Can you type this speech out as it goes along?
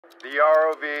The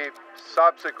ROV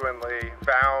subsequently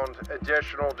found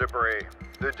additional debris.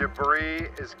 The debris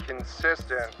is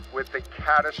consistent with the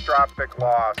catastrophic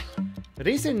loss.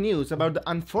 Recent news about the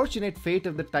unfortunate fate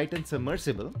of the Titan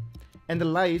Submersible and the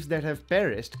lives that have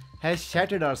perished has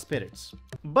shattered our spirits.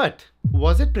 But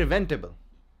was it preventable?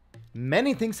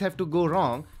 Many things have to go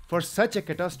wrong for such a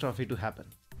catastrophe to happen.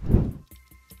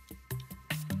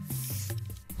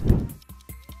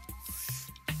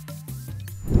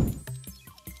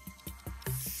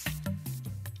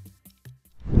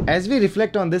 As we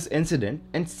reflect on this incident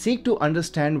and seek to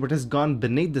understand what has gone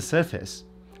beneath the surface,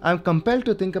 I am compelled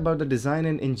to think about the design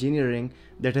and engineering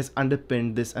that has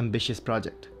underpinned this ambitious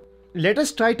project. Let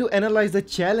us try to analyze the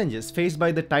challenges faced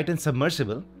by the Titan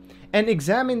Submersible and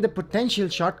examine the potential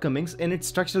shortcomings in its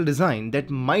structural design that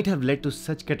might have led to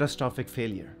such catastrophic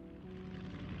failure.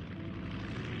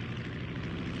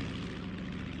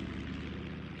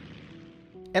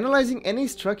 Analyzing any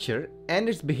structure and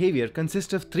its behavior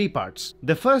consists of three parts.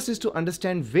 The first is to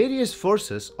understand various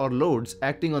forces or loads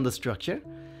acting on the structure.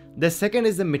 The second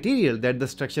is the material that the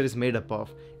structure is made up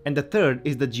of. And the third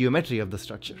is the geometry of the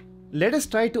structure. Let us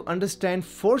try to understand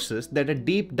forces that a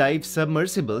deep dive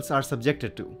submersibles are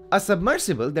subjected to. A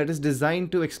submersible that is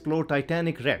designed to explore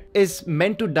titanic wreck is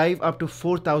meant to dive up to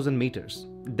 4,000 meters.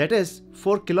 That is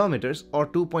 4 kilometers or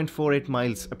 2.48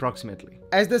 miles approximately.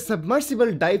 As the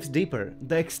submersible dives deeper,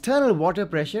 the external water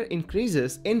pressure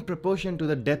increases in proportion to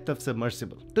the depth of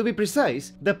submersible. To be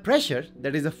precise, the pressure,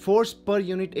 that is a force per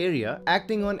unit area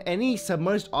acting on any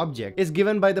submerged object, is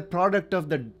given by the product of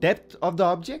the depth of the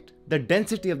object, the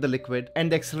density of the liquid,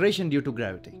 and the acceleration due to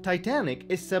gravity. Titanic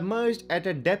is submerged at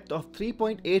a depth of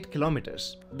 3.8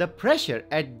 kilometers. The pressure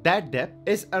at that depth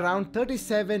is around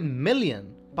 37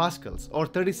 million pascals or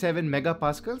 37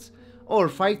 megapascals or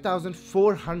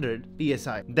 5,400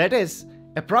 psi. That is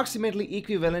approximately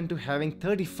equivalent to having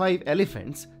 35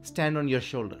 elephants stand on your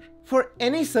shoulder. For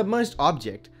any submerged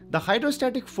object, the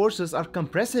hydrostatic forces are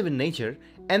compressive in nature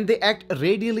and they act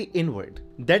radially inward.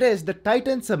 That is, the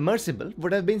Titan Submersible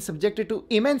would have been subjected to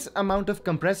immense amount of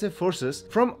compressive forces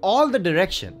from all the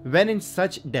direction when in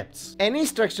such depths. Any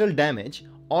structural damage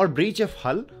or breach of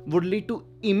hull would lead to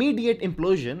immediate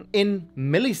implosion in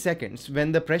milliseconds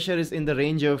when the pressure is in the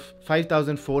range of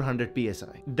 5,400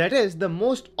 psi. That is, the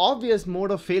most obvious mode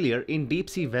of failure in deep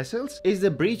sea vessels is the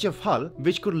breach of hull,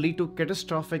 which could lead to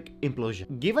catastrophic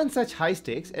implosion. Given such high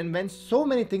stakes and when so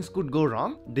many things could go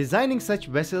wrong, designing such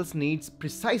vessels needs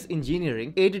precise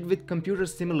engineering aided with computer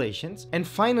simulations and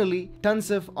finally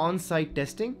tons of on-site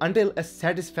testing until a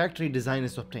satisfactory design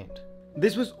is obtained.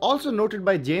 This was also noted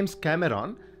by James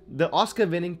Cameron, the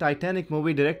Oscar-winning Titanic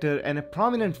movie director and a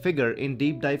prominent figure in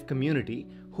deep dive community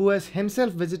who has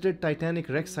himself visited Titanic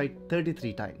wreck site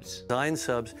 33 times. Design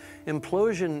subs,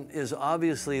 implosion is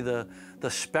obviously the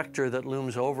specter that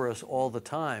looms over us all the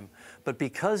time. But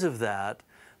because of that,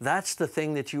 that's the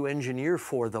thing that you engineer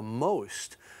for the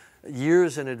most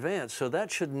years in advance. So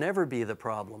that should never be the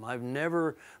problem. I've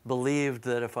never believed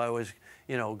that if I was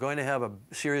going to have a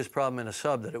serious problem in a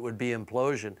sub that it would be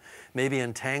implosion. Maybe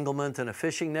entanglement in a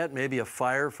fishing net, maybe a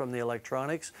fire from the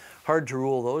electronics. Hard to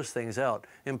rule those things out.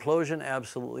 Implosion,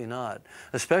 absolutely not.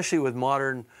 Especially with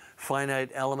modern finite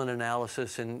element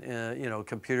analysis and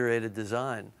computer-aided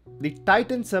design. The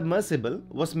Titan Submersible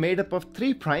was made up of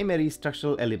three primary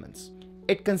structural elements.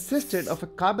 It consisted of a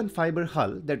carbon fiber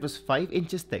hull that was 5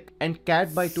 inches thick and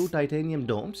capped by 2 titanium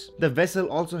domes. The vessel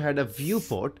also had a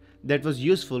viewport that was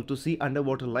useful to see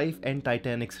underwater life and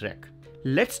Titanic's wreck.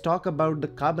 Let's talk about the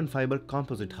carbon fiber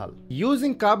composite hull.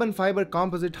 Using carbon fiber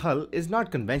composite hull is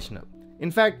not conventional.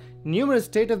 In fact, numerous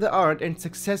state-of-the-art and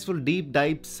successful deep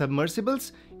dive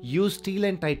submersibles use steel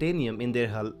and titanium in their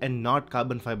hull and not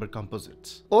carbon fiber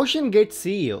composites. OceanGate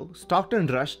CEO Stockton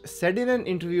said in an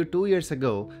interview 2 years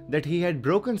ago that he had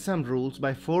broken some rules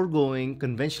by foregoing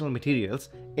conventional materials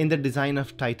in the design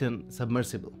of Titan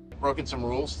Submersible. Broken some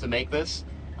rules to make this.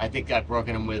 I think I've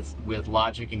broken them with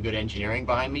logic and good engineering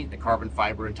behind me. The carbon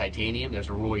fiber and titanium, there's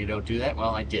a rule you don't do that.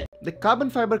 Well, I did. The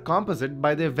carbon fiber composite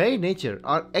by their very nature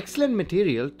are excellent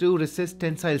material to resist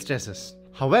tensile stresses.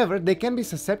 However, they can be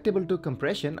susceptible to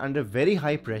compression under very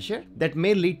high pressure that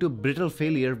may lead to brittle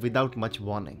failure without much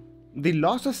warning. The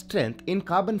loss of strength in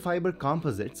carbon fiber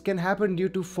composites can happen due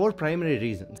to 4 primary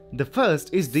reasons. The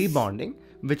first is debonding,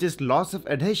 which is loss of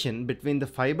adhesion between the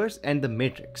fibers and the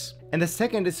matrix. And the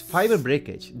second is fiber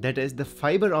breakage, that is, the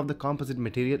fiber of the composite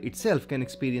material itself can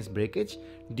experience breakage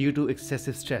due to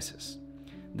excessive stresses.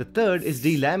 The third is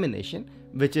delamination,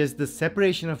 which is the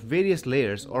separation of various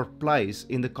layers or plies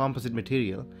in the composite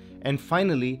material. And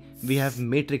finally, we have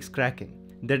matrix cracking,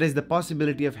 that is the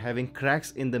possibility of having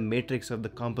cracks in the matrix of the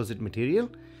composite material,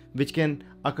 which can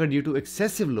occur due to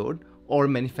excessive load or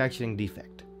manufacturing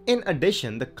defect. In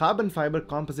addition, the carbon fiber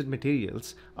composite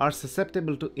materials are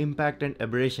susceptible to impact and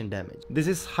abrasion damage. This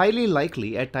is highly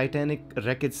likely at Titanic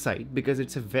wreckage site because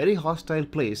it's a very hostile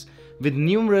place with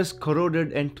numerous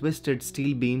corroded and twisted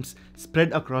steel beams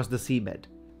spread across the seabed.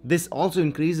 This also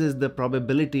increases the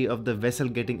probability of the vessel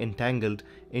getting entangled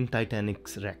in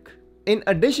Titanic's wreck. In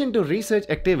addition to research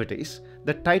activities,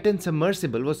 the Titan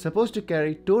Submersible was supposed to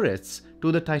carry tourists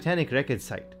to the Titanic wreckage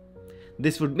site.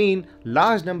 This would mean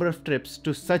large number of trips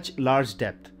to such large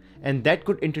depth, and that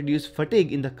could introduce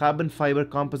fatigue in the carbon fiber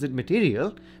composite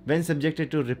material when subjected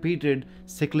to repeated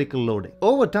cyclical loading.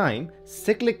 Over time,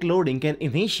 cyclic loading can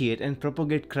initiate and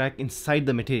propagate crack inside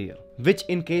the material, which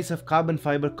in case of carbon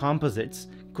fiber composites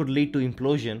could lead to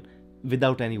implosion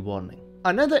without any warning.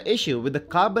 Another issue with the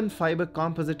carbon fiber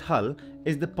composite hull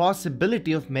is the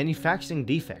possibility of manufacturing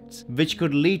defects, which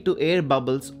could lead to air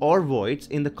bubbles or voids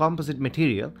in the composite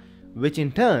material, which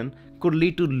in turn could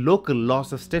lead to local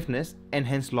loss of stiffness and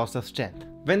hence loss of strength.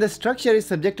 When the structure is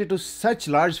subjected to such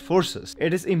large forces,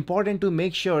 it is important to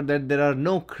make sure that there are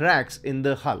no cracks in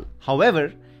the hull.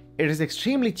 However, it is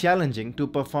extremely challenging to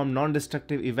perform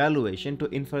non-destructive evaluation to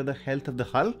infer the health of the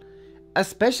hull,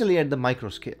 especially at the micro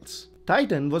scales.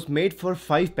 Titan was made for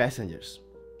 5 passengers.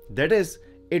 That is,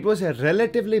 it was a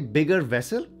relatively bigger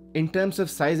vessel in terms of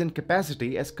size and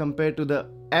capacity as compared to the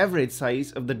average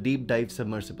size of the deep dive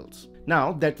submersibles.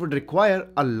 Now, that would require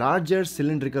a larger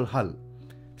cylindrical hull.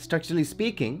 Structurally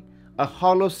speaking, a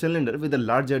hollow cylinder with a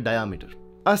larger diameter.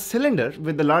 A cylinder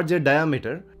with a larger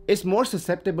diameter is more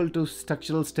susceptible to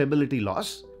structural stability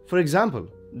loss. For example,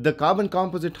 the carbon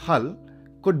composite hull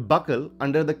could buckle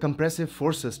under the compressive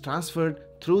forces transferred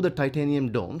through the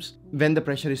titanium domes when the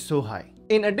pressure is so high.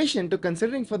 In addition to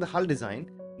considering for the hull design,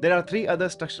 there are 3 other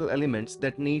structural elements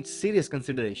that need serious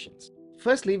considerations.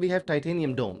 Firstly, we have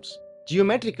titanium domes.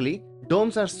 Geometrically,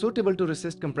 domes are suitable to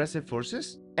resist compressive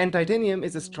forces, and titanium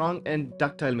is a strong and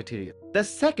ductile material. The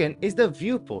second is the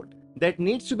viewport that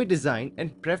needs to be designed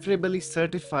and preferably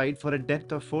certified for a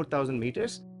depth of 4,000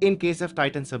 meters in case of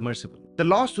Titan Submersible. The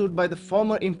lawsuit by the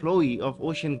former employee of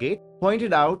OceanGate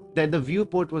pointed out that the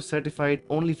viewport was certified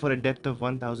only for a depth of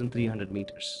 1,300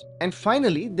 meters. And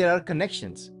finally, there are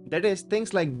connections, that is,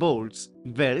 things like bolts,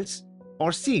 welds,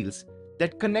 or seals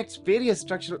that connects various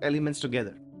structural elements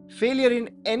together. Failure in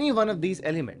any one of these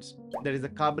elements, that is the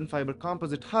carbon fiber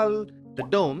composite hull, the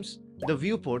domes, the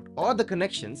viewport, or the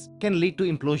connections, can lead to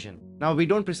implosion. Now, we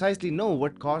don't precisely know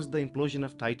what caused the implosion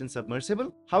of Titan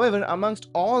Submersible. However, amongst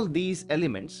all these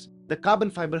elements, the carbon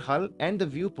fiber hull and the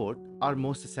viewport are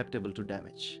most susceptible to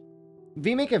damage.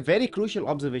 We make a very crucial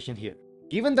observation here.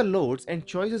 Given the loads and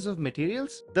choices of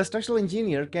materials, the structural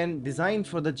engineer can design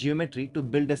for the geometry to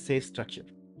build a safe structure.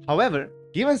 However,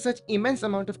 given such immense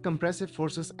amount of compressive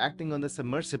forces acting on the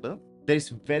submersible, there is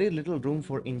very little room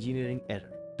for engineering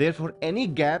error. Therefore, any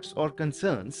gaps or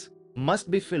concerns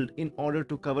must be filled in order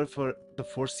to cover for the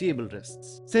foreseeable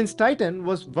risks. Since Titan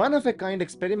was one-of-a-kind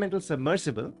experimental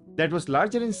submersible that was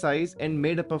larger in size and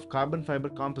made up of carbon fiber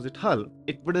composite hull,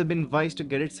 it would have been wise to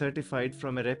get it certified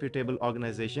from a reputable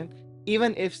organization,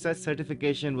 even if such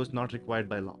certification was not required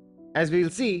by law. As we will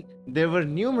see, there were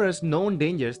numerous known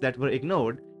dangers that were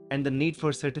ignored, and the need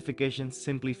for certification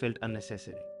simply felt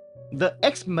unnecessary. The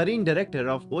ex-Marine director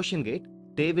of OceanGate,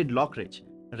 David Lochridge,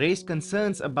 raised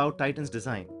concerns about Titan's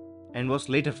design and was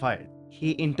later fired.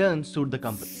 He in turn sued the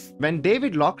company. When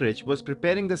David Lochridge was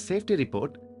preparing the safety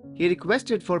report, he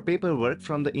requested for paperwork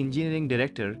from the engineering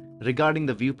director regarding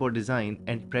the viewport design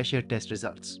and pressure test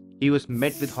results. He was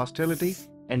met with hostility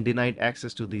and denied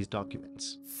access to these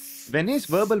documents. When his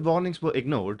verbal warnings were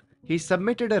ignored, he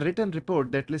submitted a written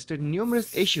report that listed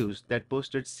numerous issues that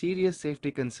posed serious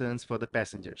safety concerns for the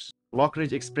passengers.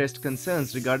 Lochridge expressed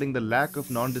concerns regarding the lack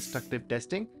of non-destructive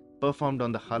testing performed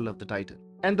on the hull of the Titan.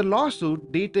 And the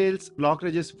lawsuit details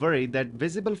Lochridge's worry that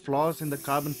visible flaws in the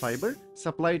carbon fiber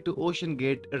supplied to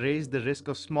OceanGate raised the risk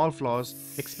of small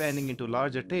flaws expanding into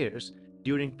larger tears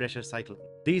during pressure cycling.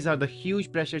 These are the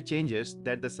huge pressure changes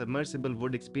that the submersible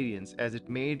would experience as it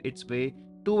made its way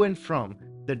to and from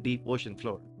the deep ocean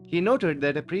floor. He noted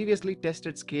that a previously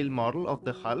tested scale model of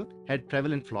the hull had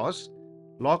prevalent flaws.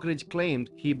 Lochridge claimed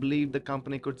he believed the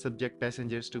company could subject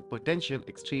passengers to potential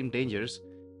extreme dangers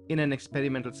in an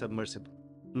experimental submersible.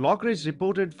 Lochridge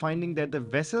reported finding that the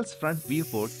vessel's front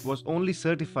viewport was only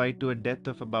certified to a depth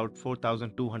of about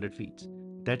 4,200 feet,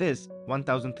 that is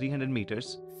 1,300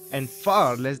 meters, and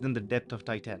far less than the depth of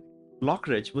Titanic.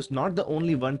 Lochridge was not the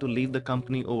only one to leave the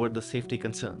company over the safety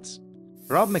concerns.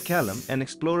 Rob McCallum, an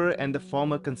explorer and the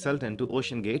former consultant to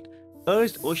OceanGate,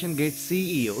 urged OceanGate's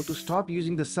CEO to stop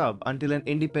using the sub until an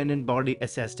independent body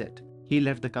assessed it. He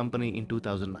left the company in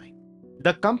 2009.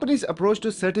 The company's approach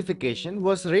to certification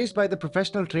was raised by the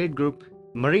professional trade group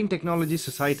Marine Technology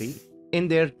Society in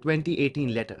their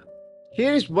 2018 letter.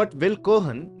 Here is what Will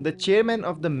Cohen, the chairman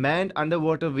of the Manned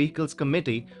Underwater Vehicles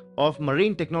Committee of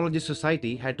Marine Technology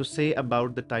Society, had to say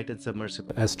about the Titan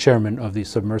Submersible. As chairman of the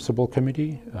Submersible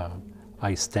Committee,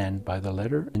 I stand by the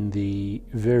letter. In the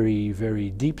very,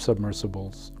 very deep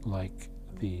submersibles, like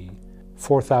the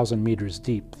 4,000 meters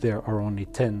deep, there are only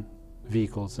 10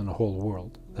 vehicles in the whole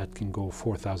world that can go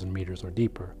 4,000 meters or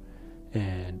deeper,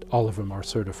 and all of them are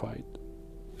certified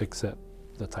except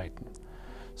the Titan.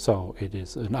 So it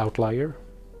is an outlier.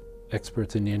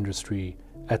 Experts in the industry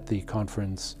at the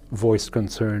conference voiced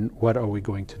concern, what are we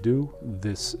going to do?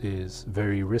 This is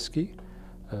very risky.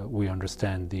 We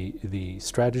understand the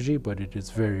strategy, but it is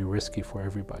very risky for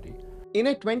everybody. In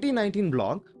a 2019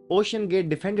 blog, OceanGate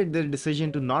defended their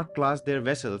decision to not class their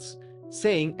vessels,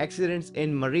 saying accidents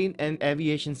in marine and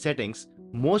aviation settings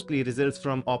mostly results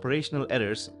from operational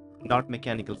errors, not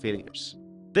mechanical failures.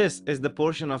 This is the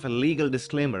portion of a legal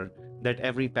disclaimer that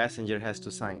every passenger has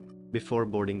to sign before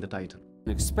boarding the Titan.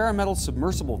 An experimental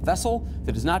submersible vessel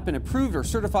that has not been approved or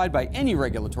certified by any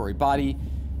regulatory body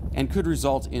and could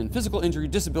result in physical injury,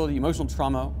 disability, emotional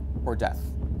trauma, or death.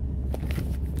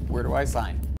 Where do I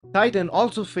sign? Titan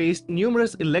also faced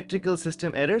numerous electrical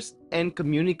system errors and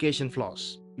communication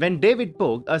flaws. When David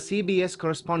Pogue, a CBS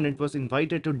correspondent, was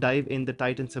invited to dive in the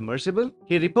Titan Submersible,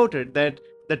 he reported that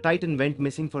the Titan went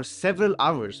missing for several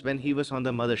hours when he was on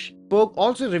the mothership. Pogue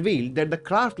also revealed that the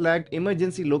craft lacked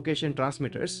emergency location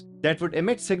transmitters that would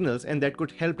emit signals and that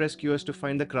could help rescuers to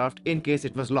find the craft in case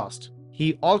it was lost.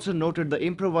 He also noted the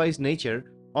improvised nature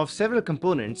of several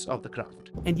components of the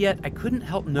craft. And yet, I couldn't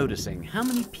help noticing how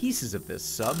many pieces of this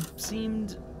sub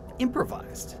seemed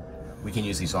improvised. We can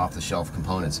use these off-the-shelf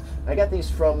components. I got these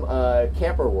from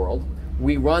Camper World.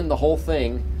 We run the whole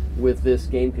thing with this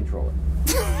game controller.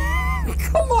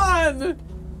 Come on!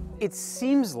 It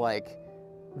seems like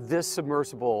this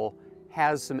submersible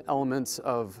has some elements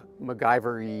of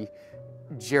MacGyver-y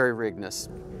jerry-rigness.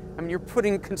 I mean, you're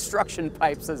putting construction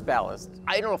pipes as ballast.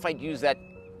 I don't know if I'd use that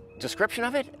description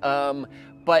of it,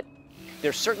 but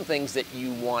there's certain things that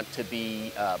you want to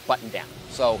be buttoned down.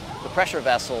 So the pressure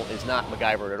vessel is not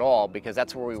MacGyver at all, because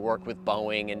that's where we work with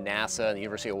Boeing and NASA and the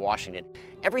University of Washington.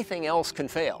 Everything else can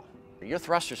fail. Your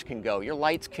thrusters can go, your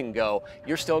lights can go,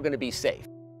 you're still going to be safe.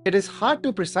 It is hard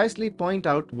to precisely point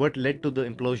out what led to the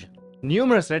implosion.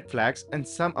 Numerous red flags and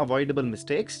some avoidable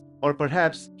mistakes, or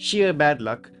perhaps sheer bad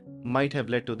luck, might have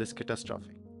led to this catastrophe.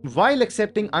 While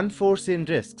accepting unforeseen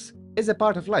risks is a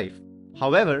part of life,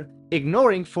 however,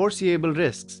 ignoring foreseeable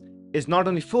risks is not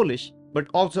only foolish but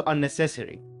also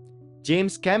unnecessary.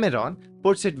 James Cameron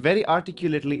puts it very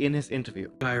articulately in his interview.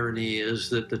 The irony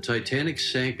is that the Titanic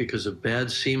sank because of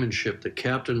bad seamanship. The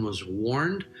captain was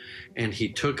warned, and he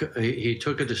took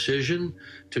a decision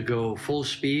to go full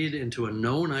speed into a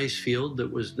known ice field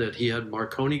that he had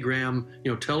Marconigram,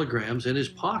 telegrams in his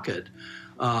pocket,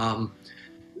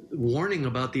 warning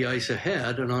about the ice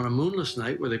ahead. And on a moonless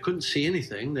night where they couldn't see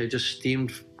anything, they just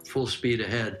steamed full speed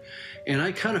ahead. And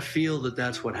I kind of feel that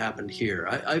that's what happened here.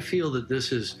 I feel that this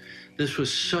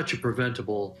was such a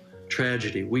preventable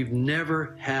tragedy. We've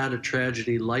never had a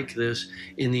tragedy like this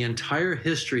in the entire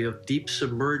history of deep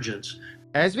submergence.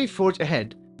 As we forge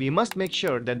ahead, we must make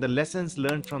sure that the lessons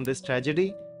learned from this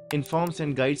tragedy informs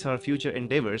and guides our future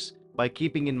endeavors by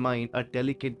keeping in mind a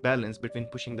delicate balance between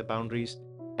pushing the boundaries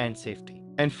and safety.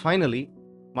 And finally,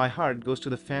 my heart goes to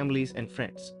the families and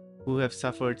friends who have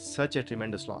suffered such a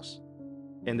tremendous loss.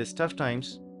 In these tough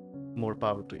times, more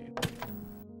power to you.